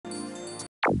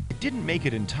didn't make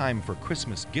it in time for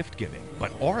Christmas gift giving,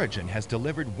 but Origin has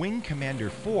delivered Wing Commander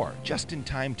 4 just in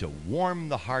time to warm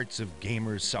the hearts of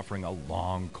gamers suffering a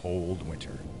long, cold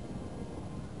winter.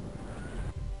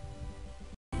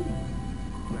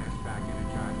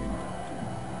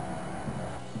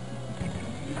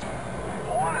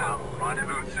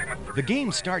 The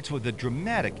game starts with a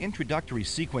dramatic introductory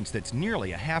sequence that's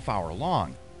nearly a half-hour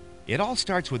long. It all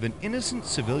starts with an innocent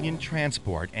civilian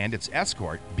transport and its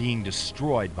escort being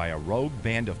destroyed by a rogue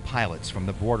band of pilots from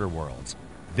the border worlds.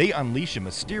 They unleash a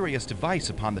mysterious device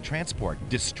upon the transport,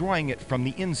 destroying it from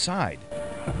the inside.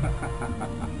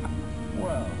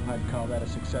 Well, I'd call that a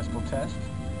successful test.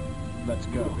 Let's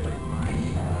go.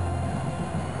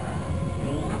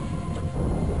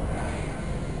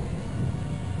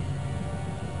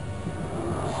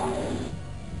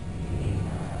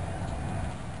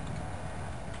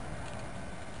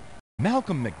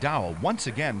 Malcolm McDowell once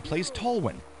again plays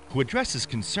Tolwyn, who addresses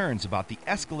concerns about the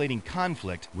escalating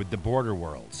conflict with the border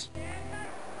worlds.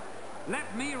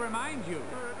 Let me remind you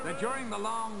that during the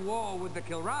long war with the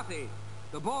Kilrathi,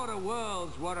 the border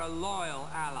worlds were a loyal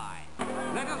ally.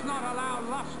 Let us not allow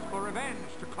lust for revenge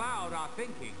to cloud our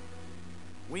thinking.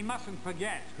 We mustn't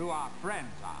forget who our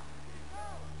friends are.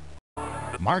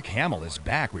 Mark Hamill is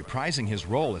back reprising his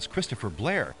role as Christopher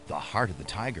Blair, the Heart of the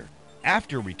Tiger.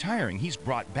 After retiring, he's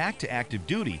brought back to active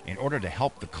duty in order to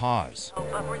help the cause.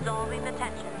 Of resolving the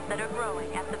tensions that are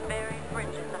growing at the very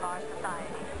fringes of our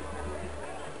society.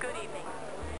 Good evening.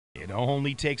 It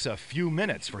only takes a few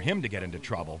minutes for him to get into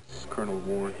trouble. Colonel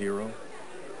Warren Hero.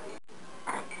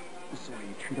 So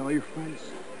you treat all your friends?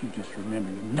 You just remember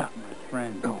you're not my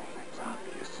friend. Oh, that's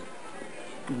obvious.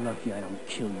 You're lucky I don't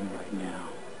kill you right now.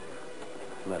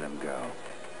 Let him go.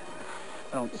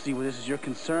 I don't see where this is your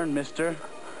concern, mister.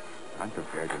 I'm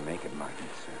prepared to make it my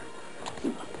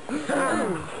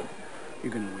concern.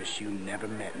 You're gonna wish you never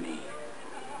met me.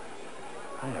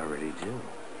 I already do.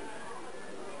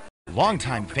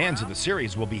 Longtime fans of the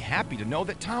series will be happy to know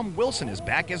that Tom Wilson is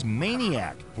back as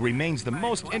Maniac, who remains the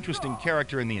most interesting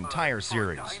character in the entire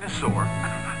series. Dinosaur.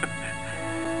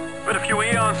 Been a few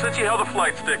eons since you held a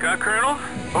flight stick, huh, Colonel?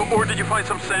 Or did you find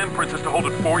some sand princess to hold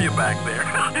it for you back there?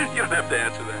 You don't have to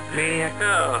answer that. Maniac.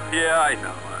 Oh, yeah, I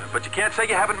know. But you can't say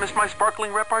you haven't missed my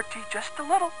sparkling repartee just a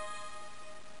little.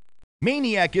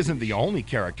 Maniac isn't the only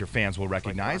character fans will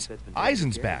recognize.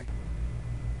 Eisen's back.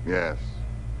 Yes,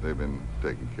 they've been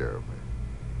taking care of me.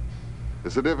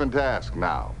 It's a different task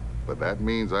now, but that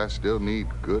means I still need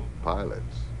good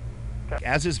pilots.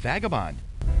 As is Vagabond.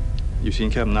 You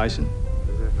seen Captain Eisen?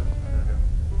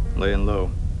 Laying low.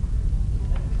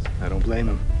 I don't blame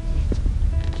him.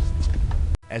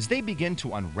 As they begin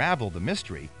to unravel the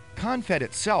mystery, Confed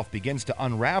itself begins to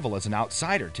unravel as an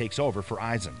outsider takes over for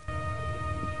Eisen.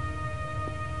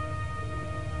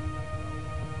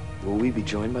 Will we be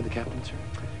joined by the captain, sir?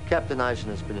 Captain Eisen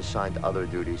has been assigned to other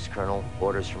duties, Colonel.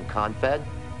 Orders from Confed.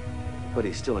 But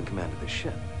he's still in command of the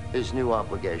ship. His new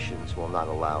obligations will not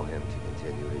allow him to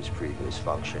continue his previous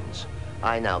functions.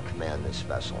 I now command this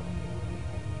vessel.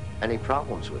 Any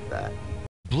problems with that?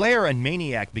 Blair and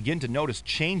Maniac begin to notice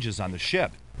changes on the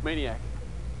ship. Maniac.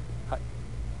 Hi.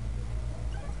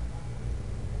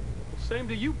 Same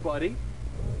to you, buddy.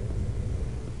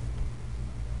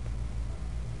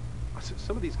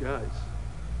 Some of these guys,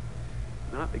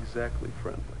 not exactly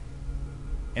friendly.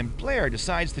 And Blair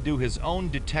decides to do his own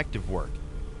detective work.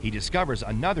 He discovers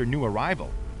another new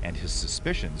arrival, and his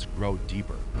suspicions grow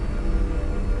deeper.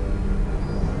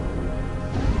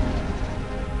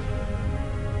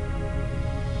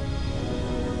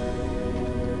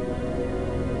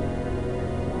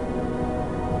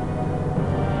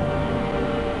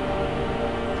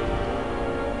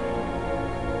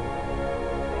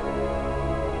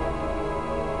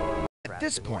 At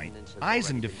this point,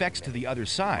 Eisen defects to the other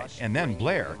side, and then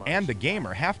Blair and the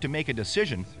gamer have to make a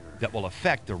decision that will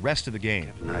affect the rest of the game.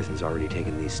 Captain Eisen's already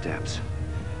taken these steps.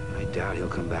 I doubt he'll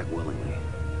come back willingly.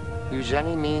 Use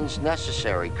any means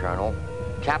necessary, Colonel.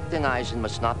 Captain Eisen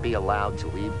must not be allowed to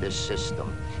leave this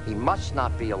system. He must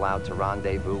not be allowed to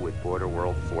rendezvous with border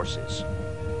world forces.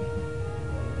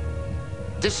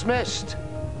 Dismissed!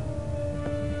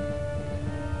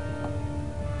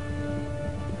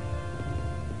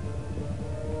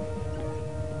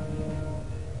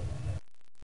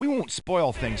 We won't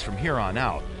spoil things from here on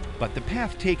out, but the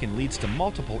path taken leads to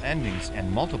multiple endings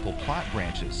and multiple plot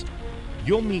branches.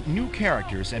 You'll meet new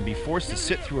characters and be forced to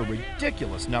sit through a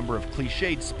ridiculous number of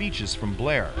cliched speeches from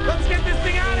Blair. Let's get this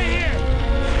thing out of here!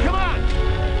 Come on!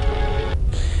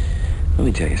 Let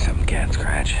me tell you something, Cat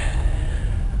Scratch.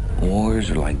 Wars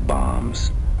are like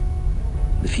bombs.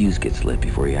 The fuse gets lit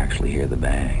before you actually hear the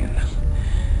bang, and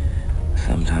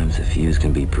sometimes sometimes the fuse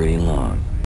can be pretty long.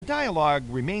 The dialogue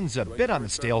remains a bit on the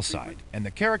stale side, and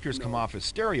the characters come off as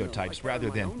stereotypes rather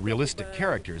than realistic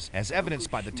characters, as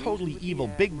evidenced by the totally evil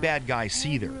big bad guy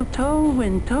Seether. Toe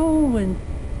and toe and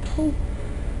toe.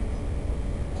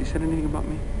 Has he said anything about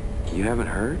me? You haven't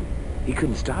heard? He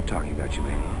couldn't stop talking about you,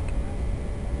 maniac.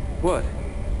 What?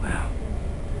 Well,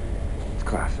 it's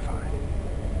classified.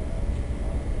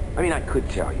 I mean, I could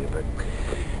tell you, but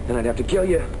then I'd have to kill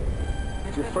you.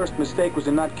 Your first mistake was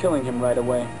in not killing him right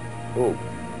away. Who?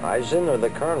 Eisen or the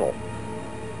Colonel?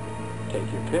 Take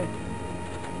your pick.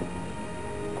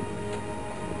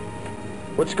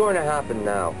 What's going to happen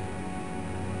now?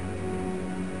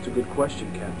 It's a good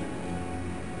question, Captain.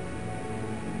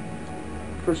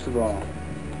 First of all,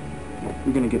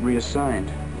 you're gonna get reassigned.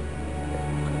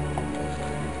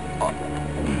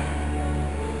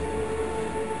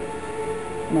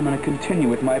 And I'm gonna continue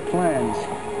with my plans.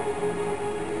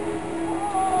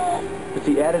 With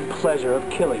the added pleasure of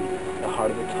killing the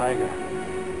heart of the tiger.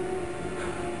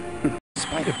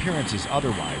 Despite appearances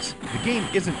otherwise, the game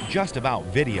isn't just about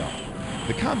video.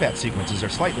 The combat sequences are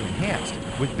slightly enhanced,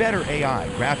 with better AI,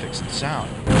 graphics, and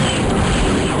sound.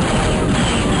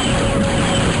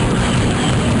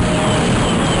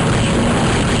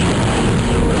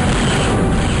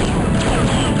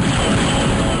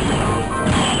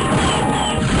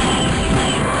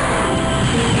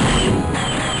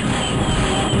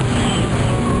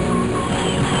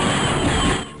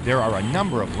 There are a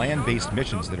number of land-based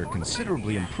missions that are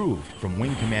considerably improved from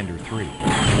Wing Commander 3.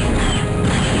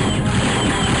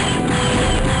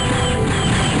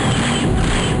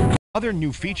 Other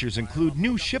new features include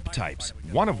new ship types,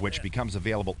 one of which becomes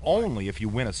available only if you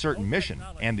win a certain mission,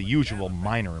 and the usual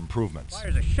minor improvements.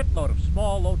 Fires a shitload of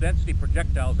small, low-density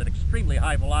projectiles at extremely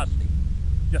high velocity.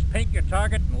 Just paint your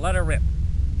target and let her rip.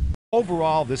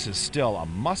 Overall, this is still a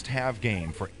must-have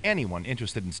game for anyone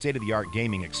interested in state-of-the-art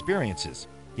gaming experiences.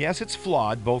 Yes, it's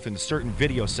flawed both in certain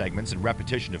video segments and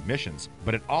repetition of missions,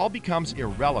 but it all becomes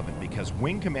irrelevant because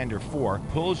Wing Commander 4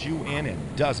 pulls you in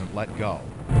and doesn't let go.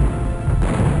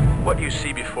 What you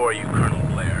see before you, Colonel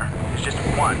Blair, is just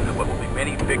one of what will be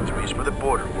many victories for the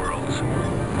border worlds.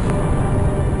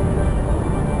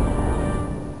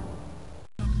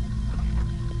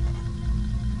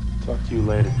 Talk to you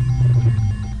later.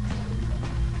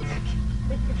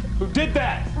 Who did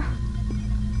that?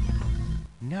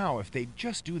 Now, if they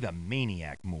just do the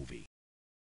Maniac movie.